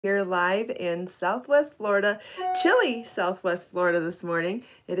Here live in Southwest Florida, chilly Southwest Florida this morning.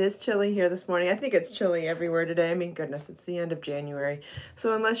 It is chilly here this morning. I think it's chilly everywhere today. I mean, goodness, it's the end of January.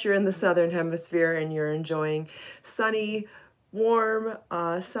 So unless you're in the Southern Hemisphere and you're enjoying sunny, warm,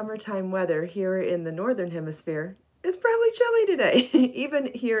 summertime weather here in the Northern Hemisphere, it's probably chilly today,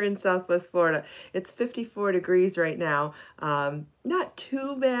 even here in Southwest Florida. It's 54 degrees right now. Not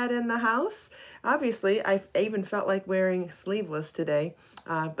too bad in the house. Obviously, I even felt like wearing sleeveless today.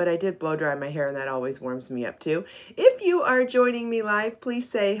 But I did blow dry my hair, and that always warms me up too. If you are joining me live, please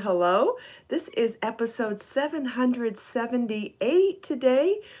say hello. This is episode 778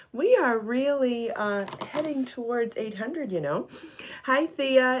 today. We are really heading towards 800, you know. Hi,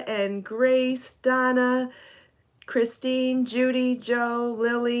 Thea and Grace, Donna, Christine, Judy, Joe,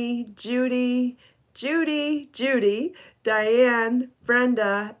 Lily, Judy, Diane,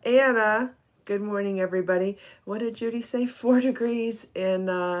 Brenda, Anna. Good morning, everybody. What did Judy say? 4 degrees in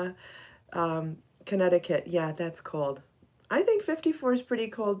Connecticut. Yeah, that's cold. I think 54 is pretty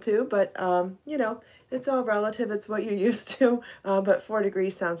cold too, but you know, it's all relative. It's what you're used to. But 4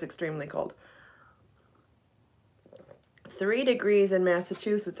 degrees sounds extremely cold. 3 degrees in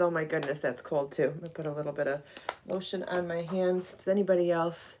Massachusetts. Oh my goodness, that's cold too. I'm gonna put a little bit of lotion on my hands. Does anybody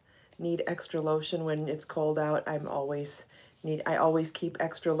else need extra lotion when it's cold out? I always keep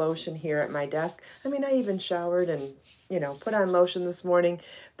extra lotion here at my desk. I mean, I even showered and, you know, put on lotion this morning,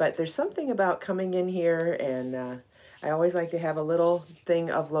 but there's something about coming in here and I always like to have a little thing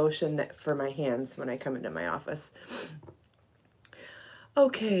of lotion for my hands when I come into my office.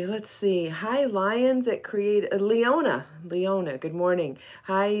 Okay, let's see. Hi, Lions at Leona, good morning.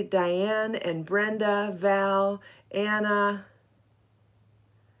 Hi, Diane and Brenda, Val, Anna.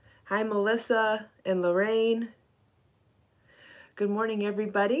 Hi, Melissa and Lorraine. Good morning,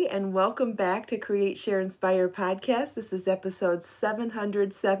 everybody, and welcome back to Create, Share, Inspire podcast. This is episode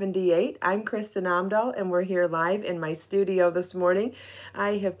 778. I'm Kristin Omdahl, and we're here live in my studio this morning.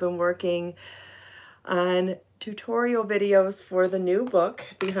 I have been working on tutorial videos for the new book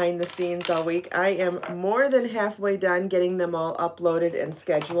behind the scenes all week. I am more than halfway done getting them all uploaded and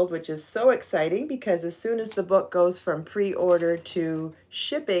scheduled, which is so exciting because as soon as the book goes from pre-order to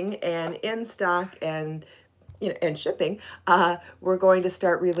shipping and in stock and shipping, we're going to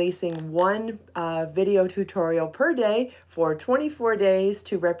start releasing one video tutorial per day for 24 days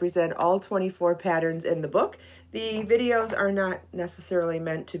to represent all 24 patterns in the book. The videos are not necessarily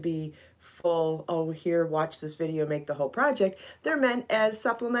meant to be full, oh, here, watch this video, make the whole project. They're meant as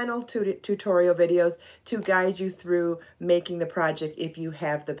supplemental tutorial videos to guide you through making the project if you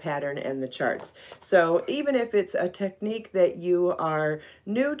have the pattern and the charts. So even if it's a technique that you are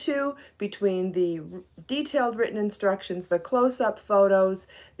new to, between the detailed written instructions, the close-up photos,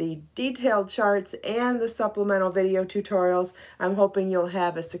 the detailed charts, and the supplemental video tutorials, I'm hoping you'll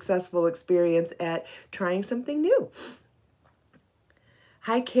have a successful experience at trying something new.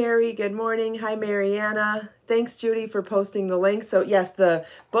 Hi, Carrie. Good morning. Hi, Mariana. Thanks, Judy, for posting the link. So yes, the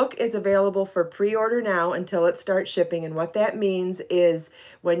book is available for pre-order now until it starts shipping. And what that means is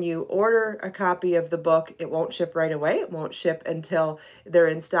when you order a copy of the book, it won't ship right away. It won't ship until they're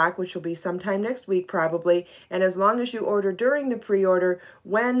in stock, which will be sometime next week probably. And as long as you order during the pre-order,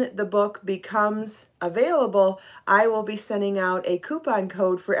 when the book becomes available, I will be sending out a coupon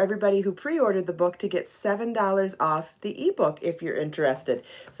code for everybody who pre-ordered the book to get $7 off the ebook if you're interested.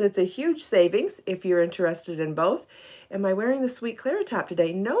 So it's a huge savings if you're interested in both. Am I wearing the Sweet Clara top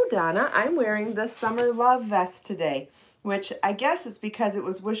today? No, Donna, I'm wearing the Summer Love vest today, which I guess it's because it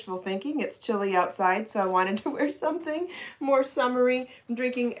was wishful thinking. It's chilly outside, so I wanted to wear something more summery. I'm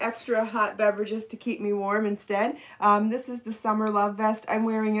drinking extra hot beverages to keep me warm instead. This is the Summer Love vest. I'm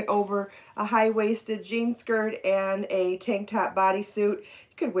wearing it over a high-waisted jean skirt and a tank top bodysuit.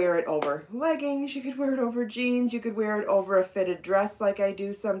 You could wear it over leggings, you could wear it over jeans, you could wear it over a fitted dress like I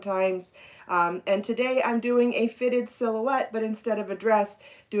do sometimes. And today I'm doing a fitted silhouette, but instead of a dress,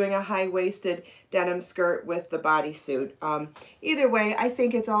 doing a high-waisted denim skirt with the bodysuit. Either way, I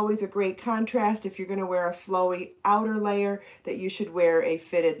think it's always a great contrast if you're going to wear a flowy outer layer that you should wear a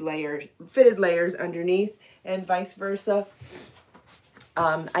fitted layers underneath, and vice versa.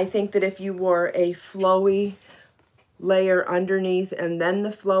 I think that if you wore a flowy layer underneath and then the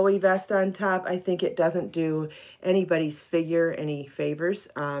flowy vest on top, I think it doesn't do anybody's figure any favors.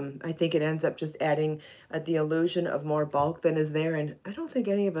 I think it ends up just adding the illusion of more bulk than is there, and I don't think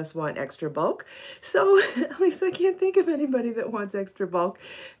any of us want extra bulk. So at least I can't think of anybody that wants extra bulk,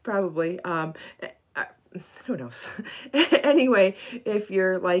 probably. Who knows? Anyway, if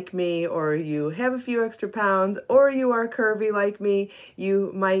you're like me, or you have a few extra pounds, or you are curvy like me,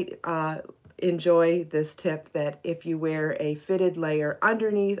 you might enjoy this tip that if you wear a fitted layer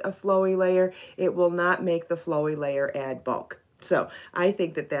underneath a flowy layer, it will not make the flowy layer add bulk. So I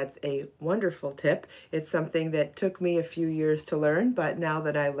think that that's a wonderful tip. It's something that took me a few years to learn, but now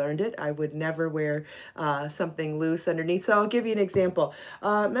that I learned it, I would never wear something loose underneath. So I'll give you an example.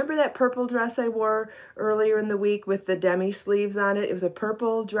 Remember that purple dress I wore earlier in the week with the demi sleeves on it? It was a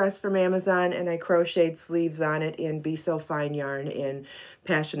purple dress from Amazon, and I crocheted sleeves on it in Be So Fine yarn in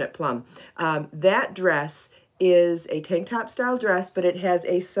Passionate Plum. That dress is a tank top style dress, but it has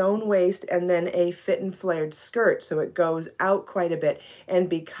a sewn waist and then a fit and flared skirt, so it goes out quite a bit. And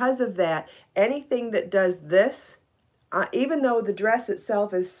because of that, anything that does this, even though the dress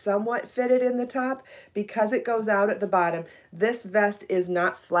itself is somewhat fitted in the top, because it goes out at the bottom, this vest is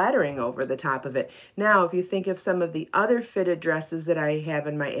not flattering over the top of it. Now, if you think of some of the other fitted dresses that I have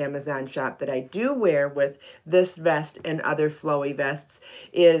in my Amazon shop that I do wear with this vest and other flowy vests,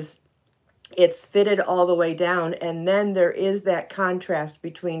 it's fitted all the way down, and then there is that contrast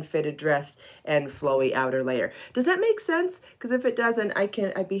between fitted dress and flowy outer layer. Does that make sense? Because if it doesn't,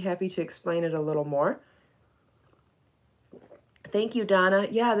 I'd be happy to explain it a little more. Thank you, Donna.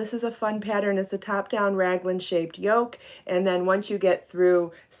 Yeah, this is a fun pattern. It's a top-down raglan shaped yoke, and then once you get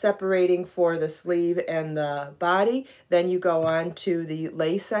through separating for the sleeve and the body, then you go on to the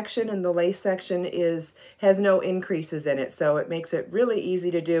lace section, and the lace section has no increases in it, so it makes it really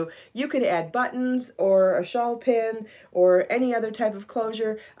easy to do. You could add buttons or a shawl pin or any other type of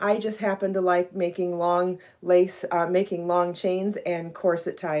closure. I just happen to like making long lace, making long chains and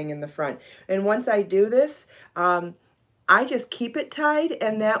corset tying in the front. And once I do this, I just keep it tied,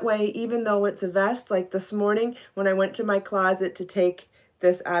 and that way, even though it's a vest, like this morning when I went to my closet to take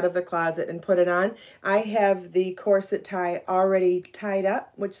this out of the closet and put it on, I have the corset tie already tied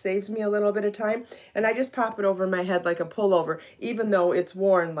up, which saves me a little bit of time, and I just pop it over my head like a pullover, even though it's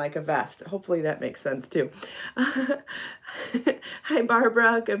worn like a vest. Hopefully that makes sense too. Hi,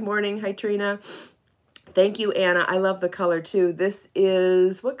 Barbara. Good morning. Hi, Trina. Thank you, Anna. I love the color too. This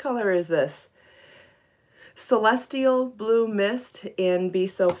is, what color is this? Celestial Blue Mist in Be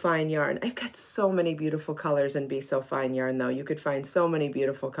So Fine yarn. I've got so many beautiful colors in Be So Fine yarn, though. You could find so many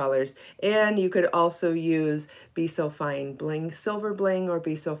beautiful colors. And you could also use Be So Fine Bling Silver Bling or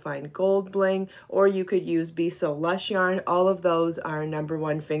Be So Fine Gold Bling, or you could use Be So Lush yarn. All of those are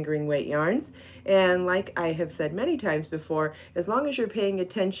 #1 fingering weight yarns. And like I have said many times before, as long as you're paying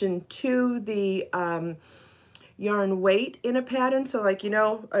attention to the yarn weight in a pattern, so like, you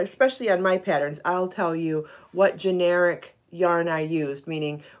know, especially on my patterns, I'll tell you what generic yarn I used,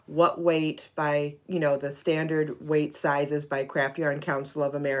 meaning what weight by, you know, the standard weight sizes by Craft Yarn Council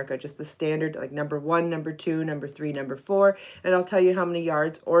of America, just the standard, like #1, #2, #3, #4, and I'll tell you how many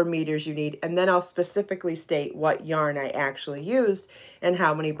yards or meters you need, and then I'll specifically state what yarn I actually used and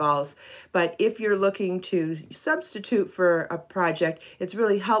how many balls. But if you're looking to substitute for a project, it's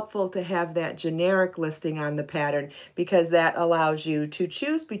really helpful to have that generic listing on the pattern, because that allows you to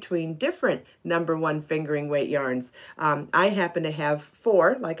choose between different #1 fingering weight yarns. I happen to have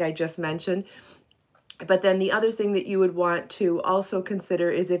 4, like I just mentioned. But then the other thing that you would want to also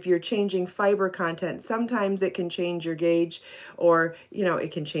consider is if you're changing fiber content, sometimes it can change your gauge, or, you know,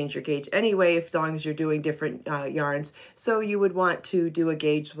 it can change your gauge anyway, as long as you're doing different yarns. So you would want to do a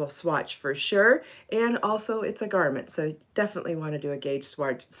gauge swatch for sure. And also it's a garment, so you definitely want to do a gauge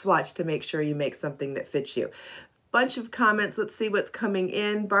swatch to make sure you make something that fits you. Bunch of comments. Let's see what's coming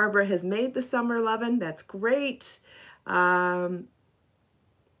in. Barbara has made the Summer 11. That's great. Karen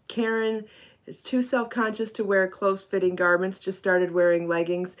is too self-conscious to wear close-fitting garments, just started wearing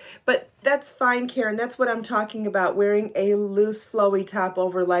leggings. But that's fine, Karen. That's what I'm talking about. Wearing a loose, flowy top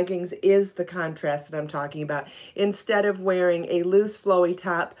over leggings is the contrast that I'm talking about. Instead of wearing a loose, flowy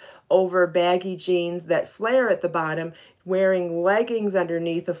top over baggy jeans that flare at the bottom, wearing leggings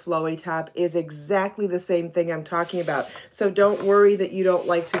underneath a flowy top is exactly the same thing I'm talking about. So don't worry that you don't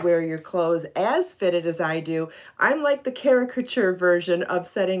like to wear your clothes as fitted as I do. I'm like the caricature version of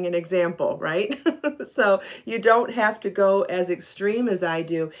setting an example, right? So you don't have to go as extreme as I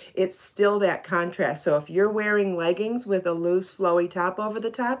do. It's still that contrast. So if you're wearing leggings with a loose flowy top over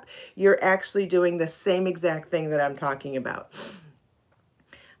the top, you're actually doing the same exact thing that I'm talking about.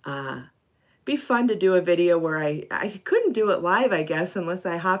 Be fun to do a video where I couldn't do it live, I guess, unless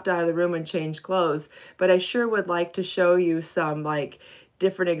I hopped out of the room and changed clothes, but I sure would like to show you some like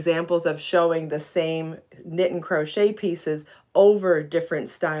different examples of showing the same knit and crochet pieces over different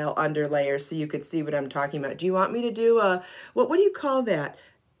style underlayers so you could see what I'm talking about. Do you want me to do a, what do you call that?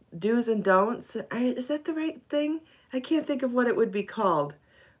 Do's and don'ts? Is that the right thing? I can't think of what it would be called.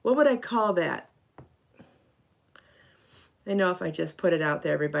 What would I call that? I know if I just put it out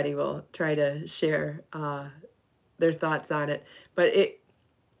there, everybody will try to share their thoughts on it. But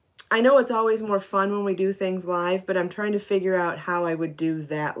I know it's always more fun when we do things live, but I'm trying to figure out how I would do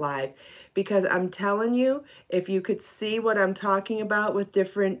that live. Because I'm telling you, if you could see what I'm talking about with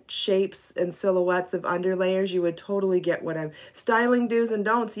different shapes and silhouettes of underlayers, you would totally get what I'm styling do's and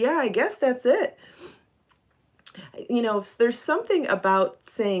don'ts. Yeah, I guess that's it. You know, there's something about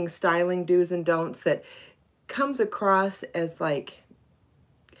saying styling do's and don'ts that comes across as like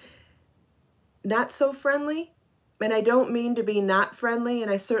not so friendly. And I don't mean to be not friendly,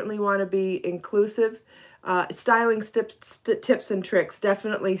 and I certainly want to be inclusive. Styling tips and tricks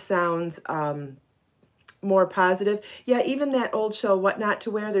definitely sounds more positive. Yeah, even that old show, What Not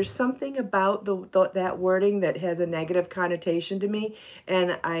to Wear, there's something about that wording that has a negative connotation to me,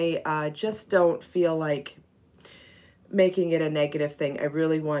 and I just don't feel like making it a negative thing. I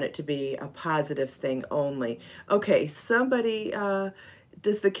really want it to be a positive thing only. Okay, somebody,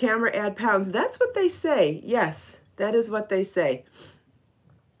 does the camera add pounds? That's what they say. Yes. That is what they say.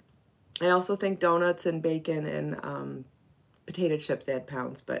 I also think donuts and bacon and potato chips add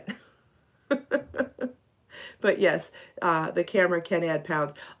pounds, but but yes, the camera can add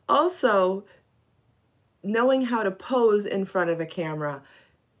pounds. Also, knowing how to pose in front of a camera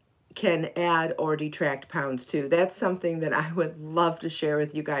can add or detract pounds too. That's something that I would love to share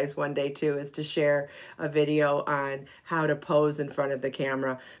with you guys one day too, is to share a video on how to pose in front of the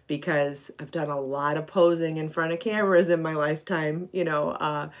camera, because I've done a lot of posing in front of cameras in my lifetime, you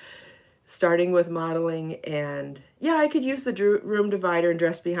know, starting with modeling. And yeah, I could use the room divider and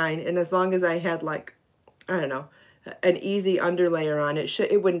dress behind, and as long as I had, like, I don't know, an easy underlayer on it,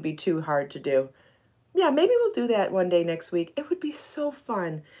 it wouldn't be too hard to do. Yeah, maybe we'll do that one day next week. It would be so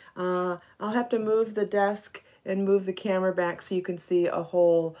fun. I'll have to move the desk and move the camera back so you can see the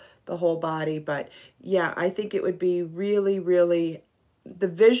whole body. But yeah, I think it would be really, really, the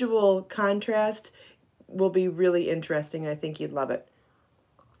visual contrast will be really interesting. I think you'd love it.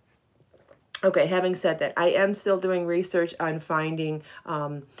 Okay, having said that, I am still doing research on finding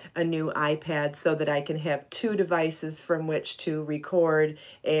a new iPad so that I can have 2 devices from which to record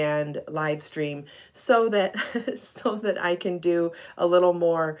and live stream, so that so that I can do a little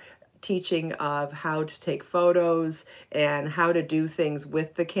more teaching of how to take photos and how to do things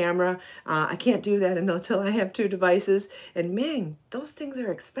with the camera. I can't do that until I have 2 devices, and man, those things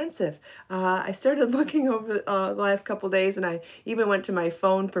are expensive. I started looking over the last couple days, and I even went to my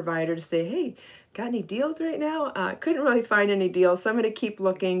phone provider to say, hey, got any deals right now? Couldn't really find any deals, so I'm going to keep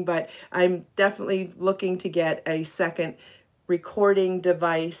looking, but I'm definitely looking to get a second recording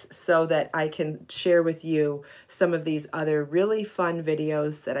device so that I can share with you some of these other really fun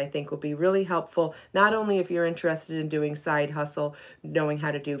videos that I think will be really helpful, not only if you're interested in doing side hustle, knowing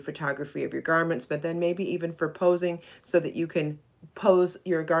how to do photography of your garments, but then maybe even for posing, so that you can pose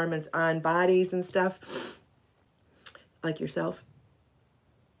your garments on bodies and stuff, like yourself.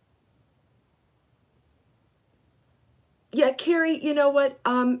 Yeah, Carrie, you know what?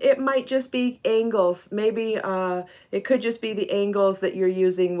 It might just be angles. Maybe it could just be the angles that you're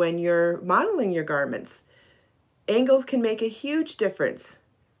using when you're modeling your garments. Angles can make a huge difference.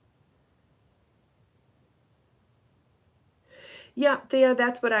 Yeah, Thea,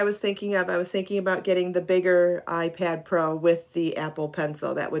 that's what I was thinking of. I was thinking about getting the bigger iPad Pro with the Apple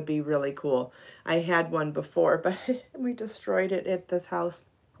Pencil. That would be really cool. I had one before, but we destroyed it at this house.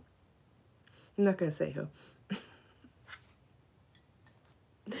 I'm not going to say who.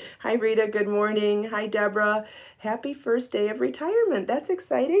 Hi, Rita. Good morning. Hi, Deborah. Happy first day of retirement. That's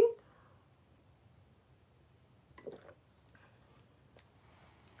exciting.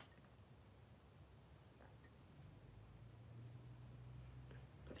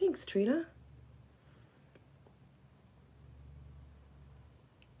 Thanks, Trina.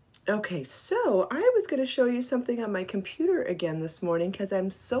 Okay, so I was going to show you something on my computer again this morning because I'm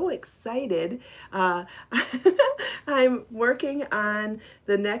so excited. I'm working on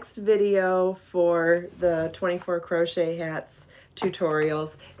the next video for the 24 crochet hats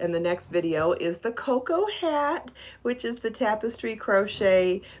tutorials, and the next video is the Cocoa hat, which is the tapestry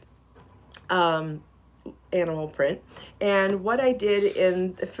crochet animal print. And what I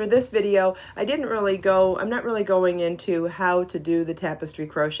did for this video, I'm not really going into how to do the tapestry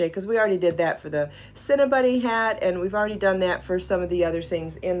crochet, because we already did that for the Cinnabuddy hat, and we've already done that for some of the other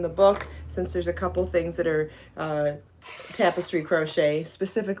things in the book, since there's a couple things that are tapestry crochet,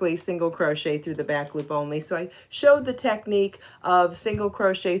 specifically single crochet through the back loop only. So I showed the technique of single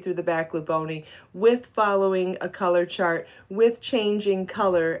crochet through the back loop only with following a color chart, with changing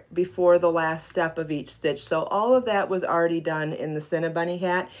color before the last step of each stitch. So all of that was already done in the Cinnabunny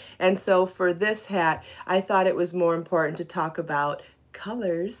hat. And so for this hat, I thought it was more important to talk about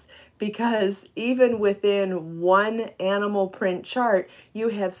colors, because even within one animal print chart, you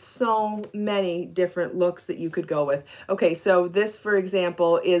have so many different looks that you could go with. Okay, so this, for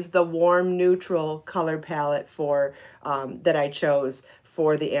example, is the warm neutral color palette for that I chose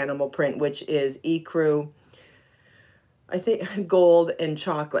for the animal print, which is ecru, I think, gold and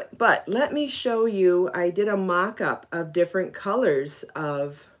chocolate. But let me show you, I did a mock-up of different colors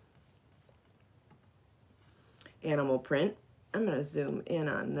of animal print. I'm going to zoom in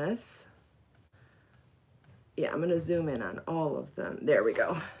on this. Yeah, I'm going to zoom in on all of them. There we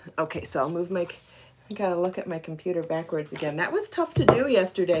go. Okay, so I'll move my, I got to look at my computer backwards again. That was tough to do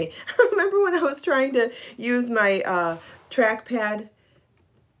yesterday. Remember when I was trying to use my trackpad?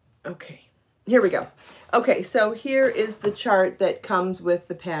 Okay, here we go. Okay, so here is the chart that comes with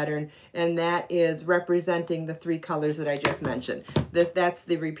the pattern, and that is representing the three colors that I just mentioned. That's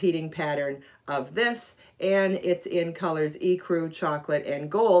the repeating pattern of this, and it's in colors ecru, chocolate,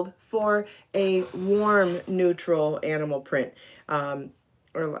 and gold for a warm neutral animal print,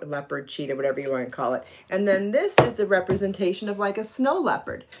 or leopard, cheetah, whatever you want to call it. And then this is a representation of like a snow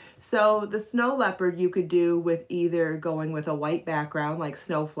leopard. So the snow leopard you could do with either going with a white background like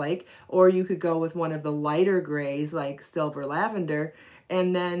snowflake, or you could go with one of the lighter grays like silver lavender,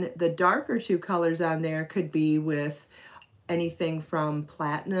 and then the darker two colors on there could be with anything from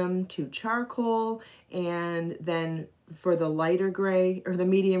platinum to charcoal, and then for the lighter gray or the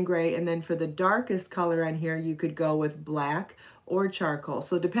medium gray, and then for the darkest color on here you could go with black or charcoal.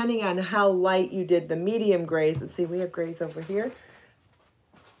 So depending on how light you did the medium grays, let's see, we have grays over here.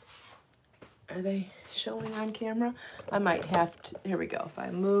 Are they showing on camera? I might have to, here we go. If I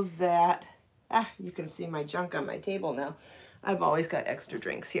move that, you can see my junk on my table now. I've always got extra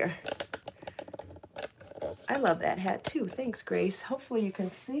drinks here. I love that hat too. Thanks, Grace. Hopefully you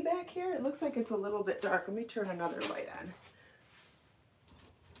can see back here. It looks like it's a little bit dark. Let me turn another light on.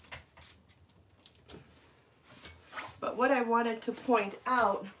 But what I wanted to point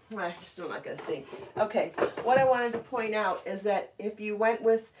out, you're still not going to see. Okay, what I wanted to point out is that if you went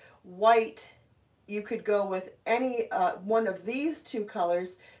with white, you could go with any one of these two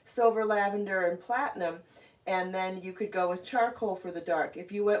colors, silver lavender and platinum, and then you could go with charcoal for the dark.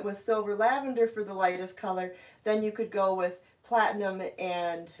 If you went with silver lavender for the lightest color, then you could go with platinum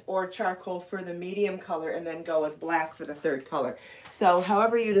and or charcoal for the medium color, and then go with black for the third color. So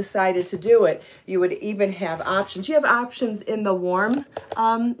however you decided to do it, you would even have options. You have options in the warm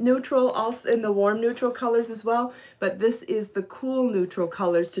neutral, also in the warm neutral colors as well, but this is the cool neutral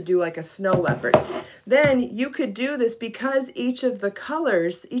colors to do like a snow leopard. Then you could do this because each of the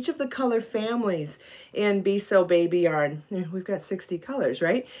colors, each of the color families in Be So Baby yarn, we've got 60 colors,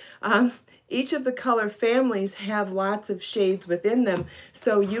 right? Each of the color families have lots of shades within them,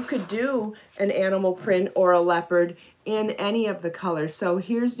 so you could do an animal print or a leopard in any of the colors. So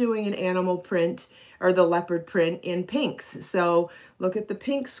here's doing an animal print or the leopard print in pinks. So look at the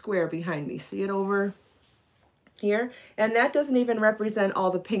pink square behind me. See it over here? And that doesn't even represent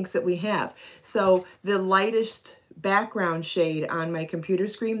all the pinks that we have. So the lightest background shade on my computer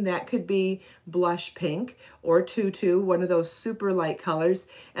screen, that could be blush pink or tutu, one of those super light colors.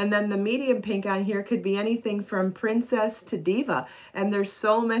 And then the medium pink on here could be anything from princess to diva. And there's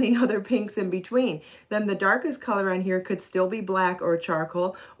so many other pinks in between. Then the darkest color on here could still be black or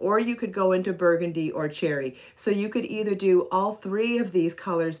charcoal, or you could go into burgundy or cherry. So you could either do all three of these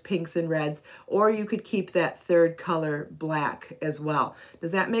colors, pinks and reds, or you could keep that third color black as well.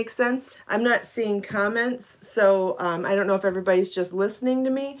 Does that make sense? I'm not seeing comments, so I don't know if everybody's just listening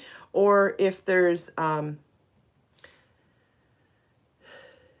to me or if there's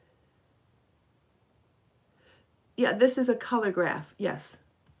yeah, this is a color graph, yes.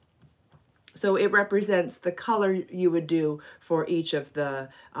 So it represents the color you would do for each of the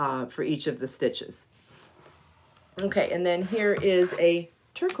stitches. Okay, and then here is a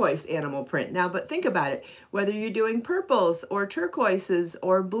turquoise animal print. Now, but think about it, whether you're doing purples or turquoises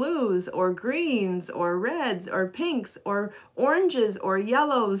or blues or greens or reds or pinks or oranges or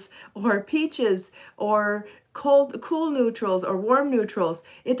yellows or peaches or cool neutrals or warm neutrals,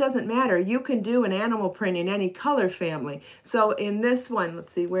 it doesn't matter. You can do an animal print in any color family. So in this one,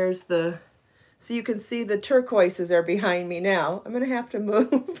 let's see, where's the, so you can see the turquoises are behind me now. I'm going to have to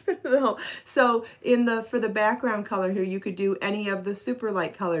move. So in the, for the background color here, you could do any of the super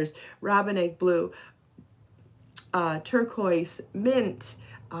light colors, robin egg blue, turquoise, mint,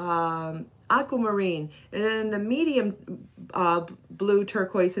 aquamarine, and then the medium blue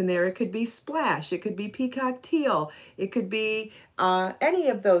turquoise in there, it could be splash, it could be peacock teal, it could be any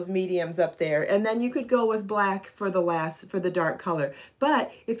of those mediums up there, and then you could go with black for the dark color.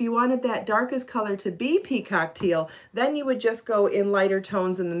 But if you wanted that darkest color to be peacock teal, then you would just go in lighter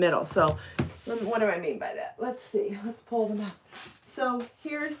tones in the middle. So what do I mean by that? Let's see, let's pull them up. So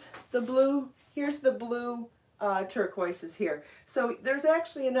here's the blue turquoises here. So there's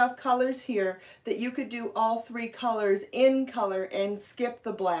actually enough colors here that you could do all three colors in color and skip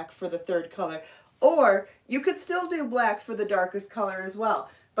the black for the third color. Or you could still do black for the darkest color as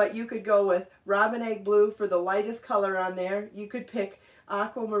well. But you could go with robin egg blue for the lightest color on there. You could pick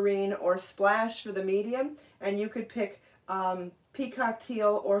aquamarine or splash for the medium. And you could pick peacock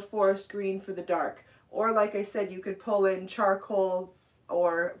teal or forest green for the dark. Or like I said, you could pull in charcoal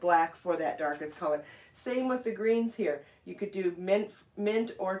or black for that darkest color. Same with the greens here. You could do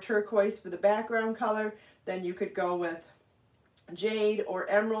mint or turquoise for the background color. Then you could go with jade or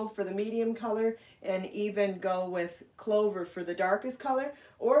emerald for the medium color, and even go with clover for the darkest color,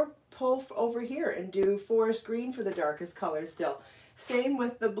 or pull over here and do forest green for the darkest color still. Same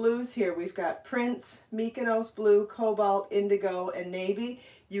with the blues here. We've got Prince, Mykonos blue, cobalt, indigo, and navy.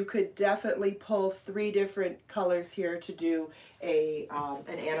 You could definitely pull three different colors here to do an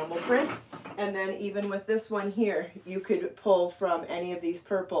animal print. And then even with this one here, you could pull from any of these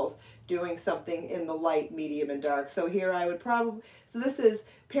purples, doing something in the light, medium, and dark. So here I would probably, so this is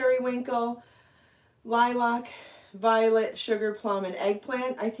periwinkle, lilac, violet, sugar plum, and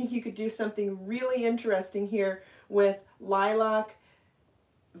eggplant. I think you could do something really interesting here with lilac,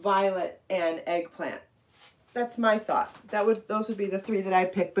 violet, and eggplant. That's my thought. Those would be the three that I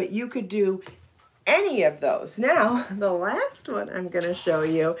picked, but you could do any of those. Now, the last one I'm going to show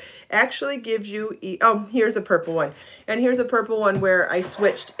you actually gives you, oh, here's a purple one. And here's a purple one where I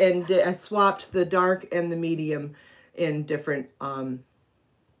switched and I swapped the dark and the medium in different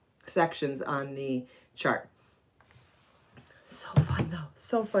sections on the chart. So fun though.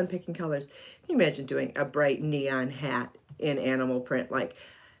 So fun picking colors. Can you imagine doing a bright neon hat in animal print? Like,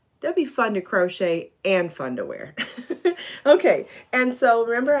 that'd be fun to crochet and fun to wear. Okay, and so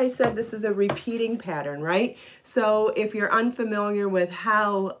remember I said this is a repeating pattern, right? So if you're unfamiliar with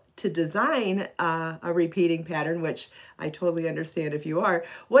how to design a repeating pattern, which I totally understand if you are,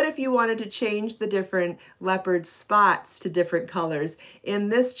 what if you wanted to change the different leopard spots to different colors? In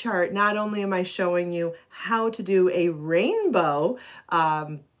this chart, not only am I showing you how to do a rainbow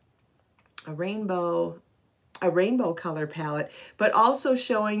color palette, but also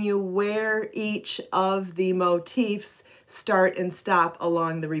showing you where each of the motifs start and stop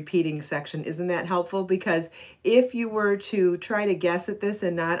along the repeating section. Isn't that helpful? Because if you were to try to guess at this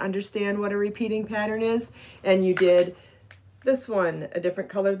and not understand what a repeating pattern is, and you did this one a different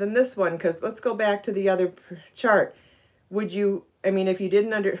color than this one, because let's go back to the other chart. Would you, I mean, if you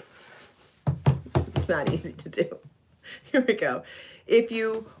didn't it's not easy to do. Here we go. If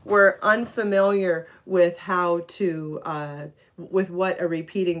you were unfamiliar with how to, with what a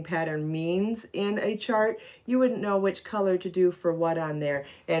repeating pattern means in a chart, you wouldn't know which color to do for what on there.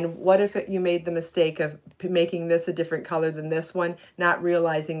 And what if you made the mistake of making this a different color than this one, not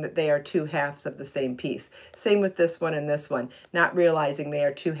realizing that they are two halves of the same piece. Same with this one and this one, not realizing they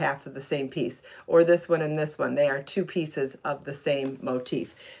are two halves of the same piece. Or this one and this one, they are two pieces of the same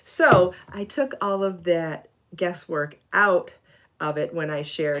motif. So I took all of that guesswork out of it when I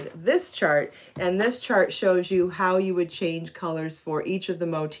shared this chart, and this chart shows you how you would change colors for each of the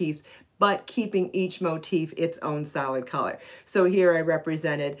motifs, but keeping each motif its own solid color. So here I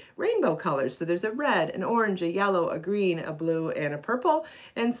represented rainbow colors. So there's a red, an orange, a yellow, a green, a blue, and a purple.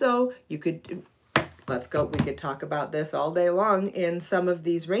 And so you could, let's go, we could talk about this all day long in some of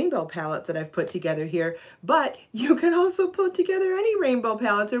these rainbow palettes that I've put together here, but you can also put together any rainbow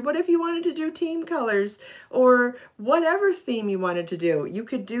palettes. Or what if you wanted to do team colors or whatever theme you wanted to do? You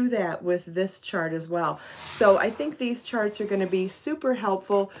could do that with this chart as well. So I think these charts are going to be super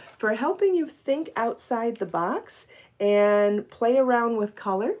helpful for helping you think outside the box and play around with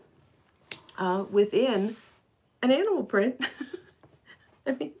color within an animal print.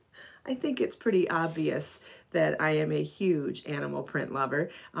 I mean, I think it's pretty obvious that I am a huge animal print lover.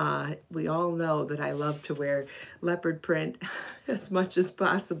 We all know that I love to wear leopard print as much as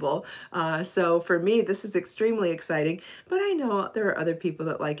possible. So for me, this is extremely exciting, but I know there are other people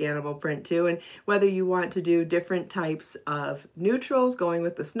that like animal print too. And whether you want to do different types of neutrals, going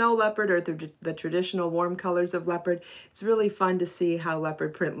with the snow leopard or the traditional warm colors of leopard, it's really fun to see how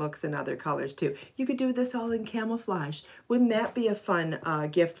leopard print looks in other colors too. You could do this all in camouflage. Wouldn't that be a fun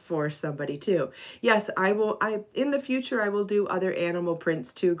gift for somebody too? Yes, I will. in the future I will do other animal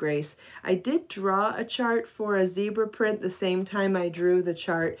prints too, Grace. I did draw a chart for a zebra print the same time I drew the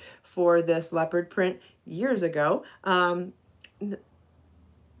chart for this leopard print years ago. I'm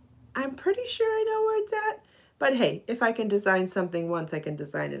pretty sure I know where it's at. But hey, if I can design something once, I can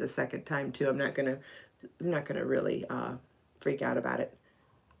design it a second time too. I'm not gonna really freak out about it.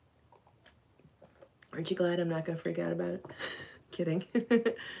 Aren't you glad I'm not gonna freak out about it? Kidding.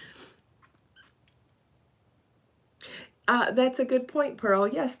 That's a good point, Pearl.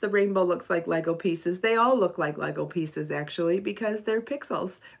 Yes, the rainbow looks like Lego pieces. They all look like Lego pieces, actually, because they're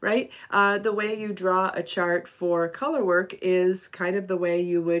pixels, right? The way you draw a chart for color work is kind of the way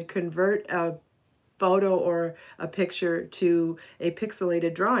you would convert a photo or a picture to a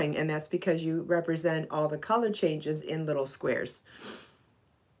pixelated drawing, and that's because you represent all the color changes in little squares.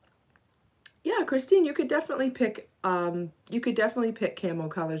 Yeah, Christine, you could definitely pick camo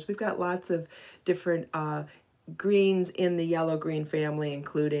colors. We've got lots of different greens in the yellow green family,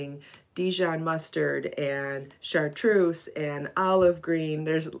 including Dijon mustard and chartreuse and olive green.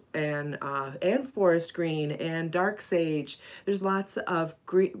 And forest green and dark sage. There's lots of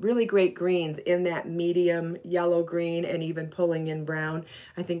really great greens in that medium yellow green, and even pulling in brown.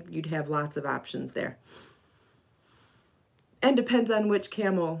 I think you'd have lots of options there. And depends on which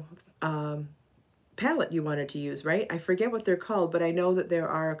camo palette you wanted to use, right? I forget what they're called, but I know that there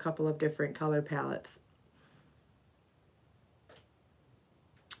are a couple of different color palettes.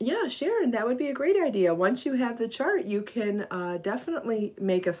 Yeah, Sharon, that would be a great idea. Once you have the chart, you can definitely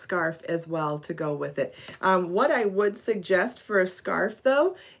make a scarf as well to go with it. What I would suggest for a scarf,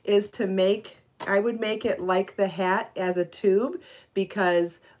 though, is I would make it like the hat as a tube,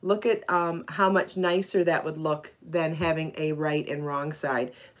 because look at how much nicer that would look than having a right and wrong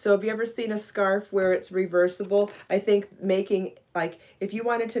side. So have you ever seen a scarf where it's reversible? I think if you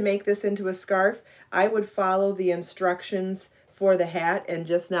wanted to make this into a scarf, I would follow the instructions for the hat and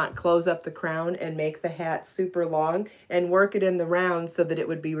just not close up the crown and make the hat super long and work it in the round so that it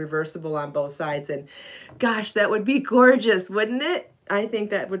would be reversible on both sides. And gosh, that would be gorgeous, wouldn't it? I think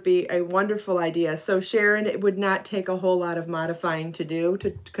that would be a wonderful idea. So Sharon, it would not take a whole lot of modifying to do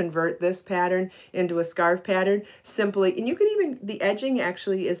to convert this pattern into a scarf pattern. Simply, and you can even, the edging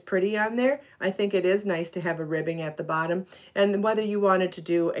actually is pretty on there. I think it is nice to have a ribbing at the bottom. And whether you wanted to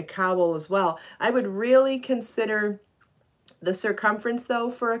do a cowl as well, I would really consider the circumference,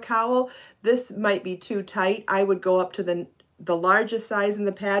 though, for a cowl. This might be too tight. I would go up to the largest size in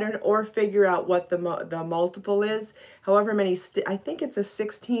the pattern, or figure out what the multiple is. However many, I think it's a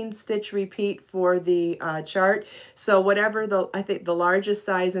 16 stitch repeat for the chart. So whatever I think the largest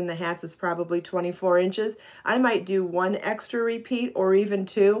size in the hats is probably 24 inches. I might do one extra repeat, or even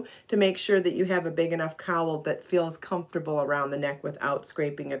two, to make sure that you have a big enough cowl that feels comfortable around the neck without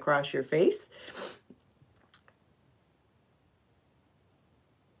scraping across your face.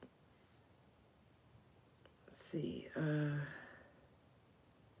 See,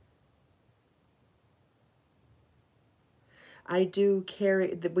 I do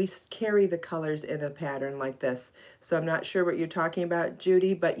we carry the colors in a pattern like this. So I'm not sure what you're talking about,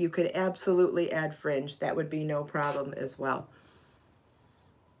 Judy, but you could absolutely add fringe. That would be no problem as well.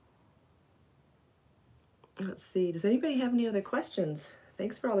 Let's see, does anybody have any other questions?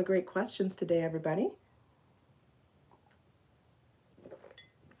 Thanks for all the great questions today, everybody.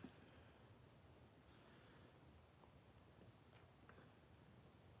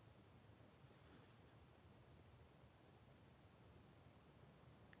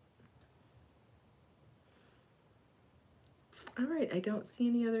 All right, I don't see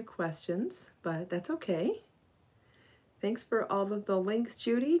any other questions, but that's okay. Thanks for all of the links,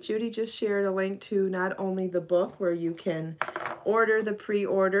 Judy. Judy just shared a link to not only the book where you can order the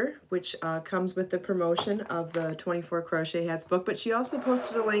pre-order, which comes with the promotion of the 24 Crochet Hats book, but she also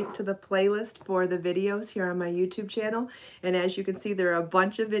posted a link to the playlist for the videos here on my YouTube channel. And as you can see, there are a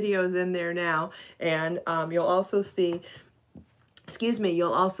bunch of videos in there now, and you'll also see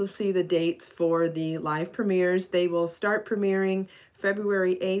you'll also see the dates for the live premieres. They will start premiering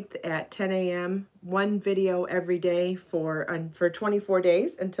February 8th at 10 a.m. One video every day for 24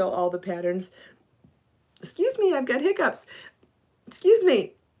 days until all the patterns, I've got hiccups.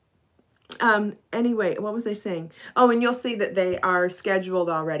 Anyway, what was I saying? Oh, and you'll see that they are scheduled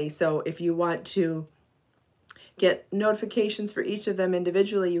already. So if you want to get notifications for each of them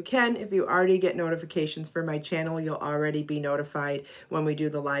individually, you can. If you already get notifications for my channel, you'll already be notified when we do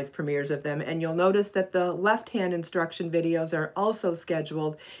the live premieres of them. And you'll notice that the left-hand instruction videos are also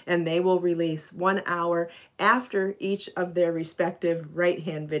scheduled, and they will release 1 hour after each of their respective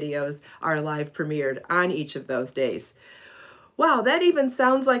right-hand videos are live premiered on each of those days. Wow, that even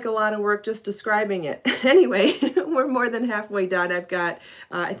sounds like a lot of work just describing it. Anyway, we're more than halfway done.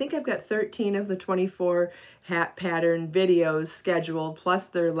 I think I've got 13 of the 24 hat pattern videos scheduled, plus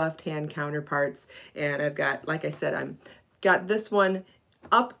their left-hand counterparts. And I've got, like I said, got this one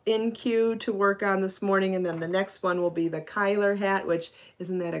up in queue to work on this morning, and then the next one will be the Kyler hat, which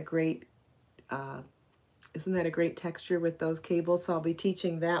isn't that a great texture with those cables? So I'll be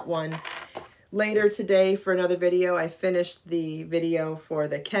teaching that one later today for another video. I finished the video for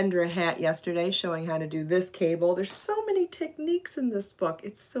the Kendra hat yesterday showing how to do this cable. There's so many techniques in this book.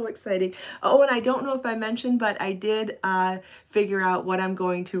 It's so exciting. Oh, and I don't know if I mentioned, but I did figure out what I'm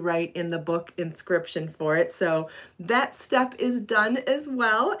going to write in the book inscription for it. So that step is done as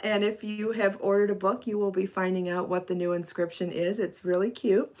well. And if you have ordered a book, you will be finding out what the new inscription is. It's really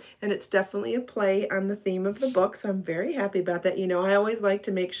cute, and it's definitely a play on the theme of the book. So I'm very happy about that. You know, I always like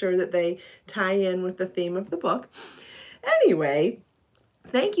to make sure that they tie in with the theme of the book. Anyway,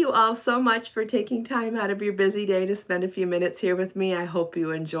 thank you all so much for taking time out of your busy day to spend a few minutes here with me. I hope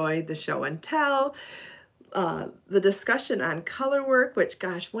you enjoyed the show and tell, the discussion on color work, which,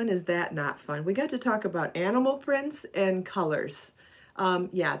 gosh, when is that not fun? We got to talk about animal prints and colors.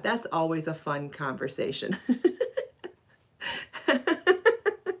 Yeah, that's always a fun conversation.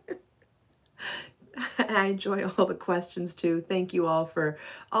 I enjoy all the questions too. Thank you all for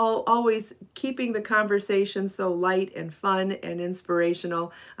always keeping the conversation so light and fun and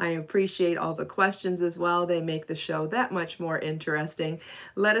inspirational. I appreciate all the questions as well. They make the show that much more interesting.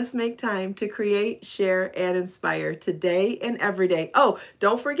 Let us make time to create, share, and inspire today and every day. Oh,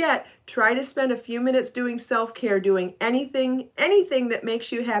 don't forget, try to spend a few minutes doing self-care, doing anything that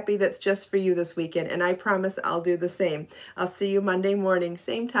makes you happy that's just for you this weekend. And I promise I'll do the same. I'll see you Monday morning,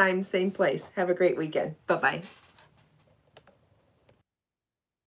 same time, same place. Have a great weekend. Bye-bye.